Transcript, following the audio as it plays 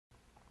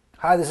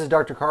Hi, this is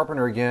Dr.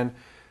 Carpenter again.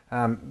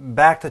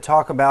 Back to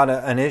talk about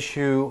an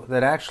issue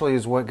that actually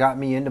is what got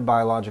me into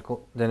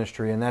biological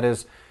dentistry, and that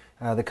is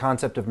the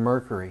concept of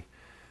mercury.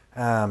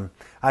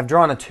 I've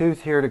drawn a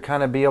tooth here to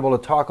kind of be able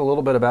to talk a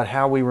little bit about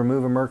how we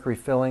remove a mercury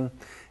filling,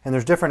 and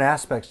there's different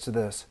aspects to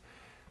this.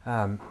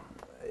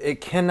 It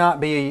cannot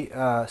be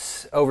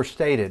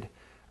overstated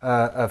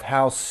of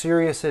how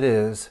serious it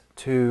is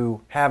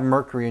to have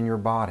mercury in your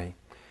body.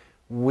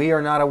 We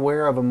are not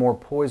aware of a more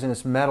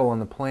poisonous metal on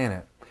the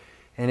planet,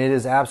 and it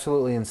is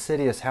absolutely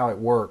insidious how it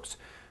works.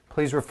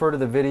 Please refer to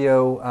the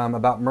video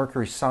about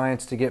mercury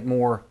science to get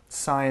more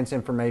science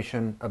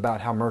information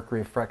about how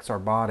mercury affects our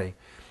body.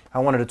 I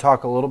wanted to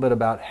talk a little bit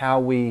about how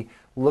we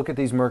look at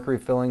these mercury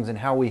fillings and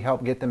how we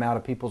help get them out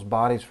of people's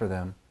bodies for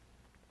them.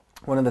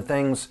 One of the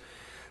things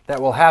that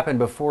will happen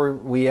before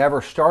we ever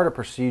start a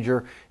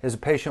procedure is a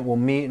patient will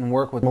meet and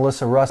work with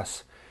Melissa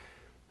Russ.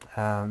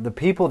 The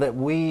people that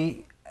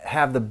we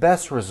have the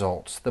best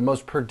results, the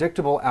most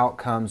predictable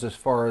outcomes as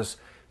far as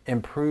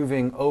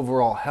improving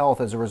overall health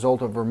as a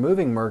result of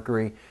removing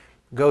mercury,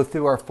 go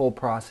through our full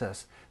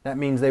process. That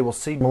means they will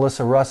see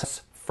Melissa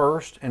Russ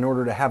first in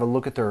order to have a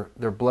look at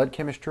their blood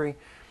chemistry,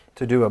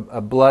 to do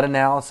a blood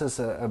analysis,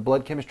 a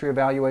blood chemistry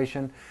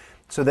evaluation,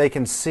 so they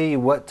can see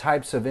what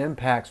types of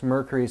impacts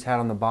mercury has had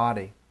on the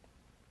body.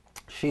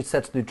 She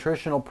sets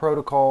nutritional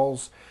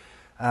protocols,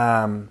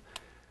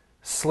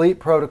 sleep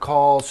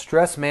protocols,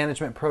 stress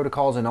management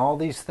protocols, and all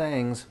these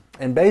things,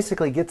 and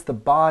basically gets the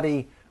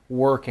body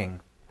working.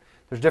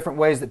 There's different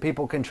ways that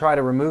people can try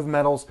to remove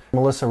metals.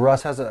 Melissa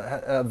Russ has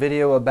a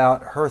video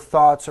about her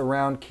thoughts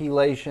around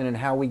chelation and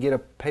how we get a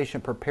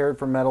patient prepared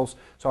for metals,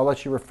 so I'll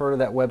let you refer to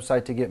that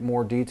website to get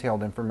more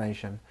detailed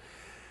information.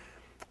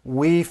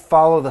 We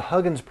follow the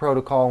Huggins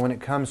protocol when it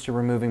comes to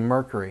removing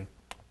mercury.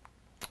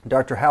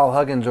 Dr. Hal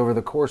Huggins, over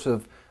the course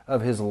of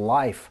his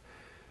life,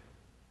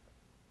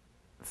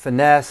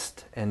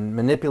 finessed and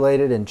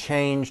manipulated and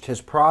changed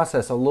his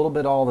process a little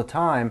bit all the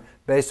time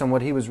based on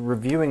what he was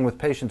reviewing with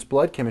patients'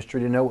 blood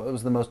chemistry to know what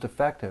was the most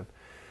effective.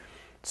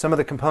 Some of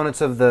the components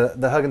of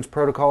the Huggins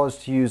protocol is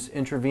to use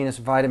intravenous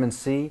vitamin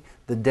C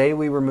the day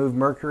we remove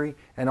mercury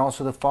and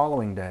also the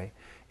following day.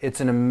 It's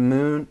an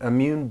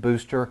immune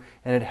booster,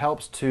 and it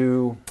helps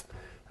to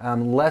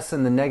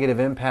lessen the negative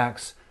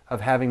impacts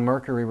of having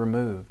mercury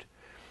removed.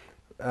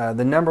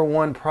 The number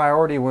one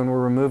priority when we're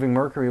removing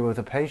mercury with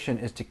a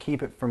patient is to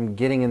keep it from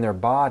getting in their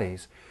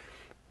bodies.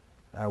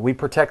 We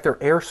protect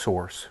their air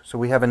source, so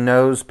we have a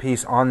nose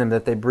piece on them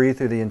that they breathe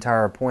through the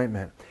entire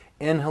appointment.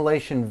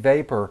 Inhalation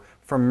vapor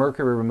from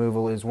mercury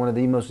removal is one of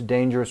the most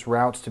dangerous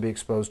routes to be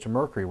exposed to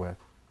mercury with.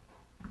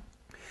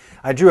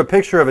 I drew a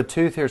picture of a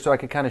tooth here so I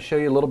could kind of show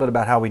you a little bit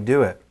about how we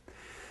do it.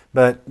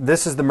 But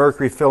this is the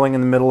mercury filling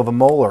in the middle of a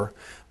molar.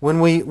 When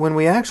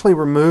we actually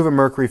remove a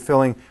mercury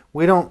filling,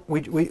 we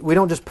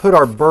don't just put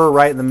our burr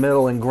right in the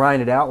middle and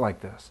grind it out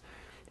like this.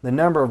 The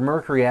number of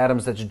mercury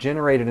atoms that's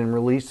generated and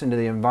released into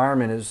the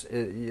environment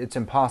it's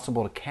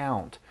impossible to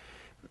count,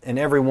 and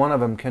every one of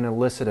them can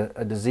elicit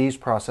a disease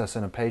process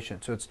in a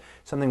patient. So it's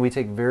something we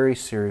take very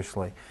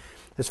seriously.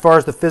 As far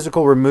as the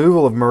physical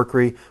removal of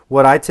mercury,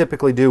 what I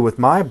typically do with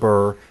my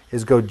burr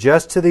is go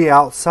just to the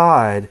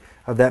outside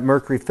of that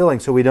mercury filling,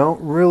 so we don't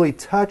really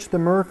touch the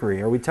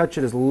mercury, or we touch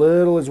it as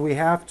little as we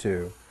have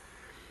to,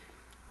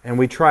 and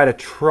we try to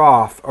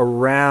trough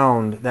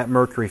around that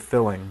mercury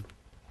filling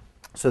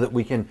so that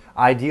we can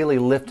ideally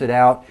lift it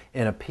out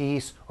in a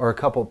piece or a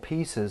couple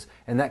pieces,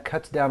 and that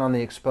cuts down on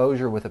the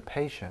exposure with a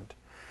patient.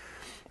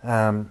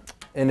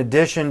 In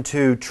addition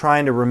to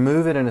trying to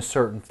remove it in a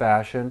certain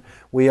fashion,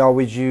 we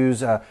always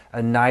use a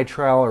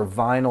nitrile or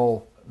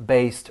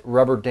vinyl-based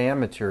rubber dam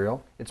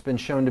material. It's been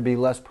shown to be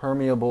less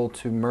permeable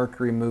to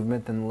mercury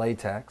movement than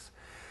latex.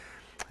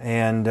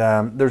 And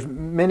there's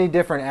many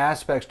different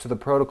aspects to the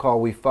protocol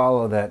we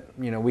follow that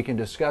we can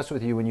discuss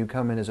with you when you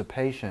come in as a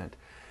patient.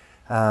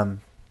 The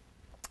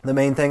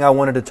main thing I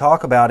wanted to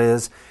talk about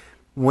is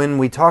when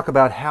we talk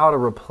about how to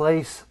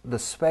replace the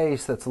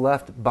space that's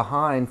left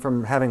behind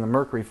from having a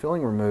mercury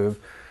filling removed,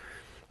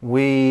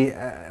 we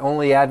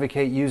only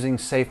advocate using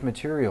safe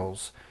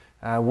materials.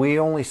 We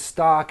only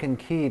stock and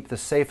keep the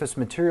safest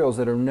materials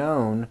that are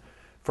known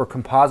for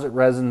composite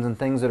resins and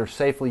things that are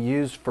safely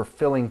used for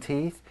filling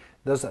teeth.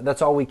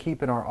 That's all we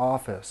keep in our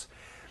office.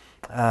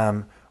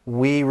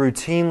 We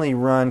routinely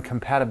run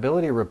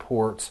compatibility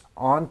reports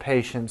on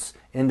patients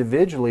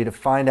individually to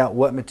find out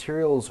what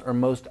materials are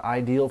most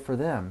ideal for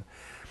them.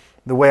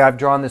 The way I've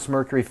drawn this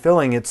mercury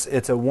filling,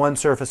 it's a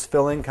one-surface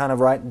filling kind of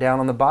right down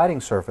on the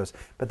biting surface,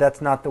 but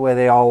that's not the way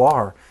they all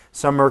are.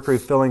 Some mercury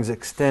fillings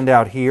extend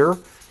out here,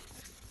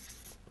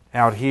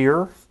 and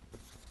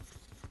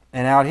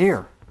out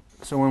here.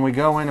 So when we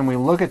go in and we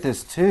look at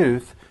this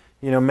tooth,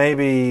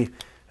 maybe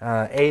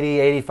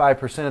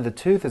 80-85% of the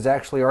tooth has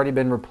actually already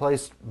been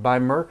replaced by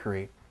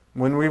mercury.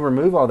 When we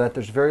remove all that,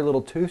 there's very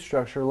little tooth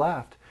structure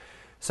left.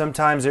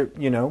 Sometimes,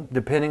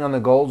 depending on the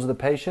goals of the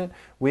patient,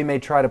 we may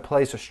try to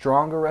place a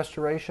stronger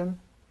restoration.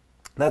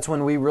 That's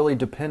when we really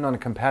depend on a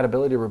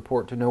compatibility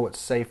report to know what's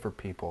safe for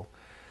people.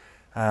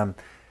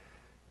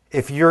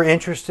 If you're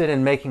interested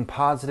in making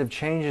positive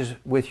changes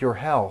with your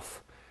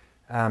health,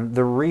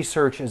 the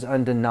research is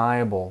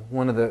undeniable.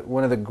 One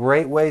of the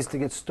great ways to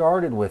get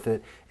started with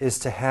it is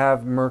to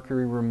have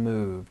mercury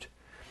removed.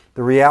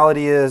 The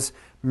reality is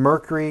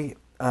mercury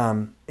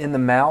in the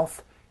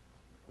mouth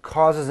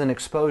causes an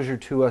exposure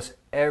to us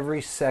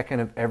every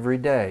second of every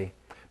day.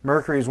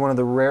 Mercury is one of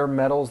the rare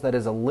metals that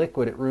is a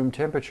liquid at room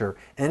temperature,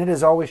 and it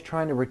is always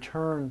trying to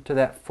return to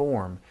that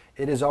form.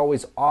 It is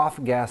always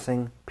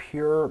off-gassing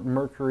pure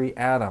mercury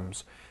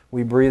atoms.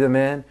 We breathe them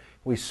in,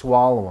 we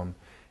swallow them.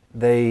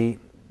 They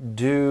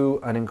do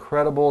an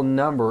incredible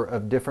number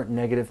of different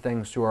negative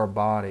things to our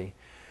body.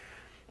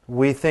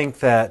 We think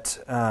that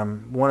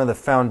one of the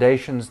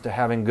foundations to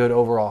having good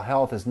overall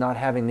health is not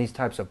having these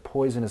types of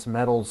poisonous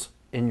metals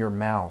in your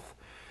mouth.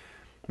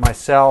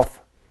 Myself,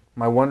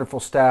 my wonderful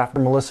staff,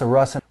 Melissa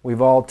Russin,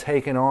 we've all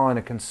taken on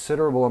a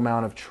considerable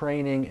amount of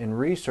training and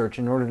research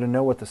in order to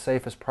know what the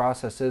safest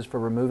process is for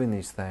removing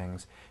these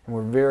things. And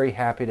we're very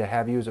happy to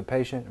have you as a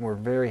patient, and we're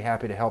very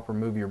happy to help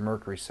remove your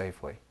mercury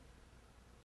safely.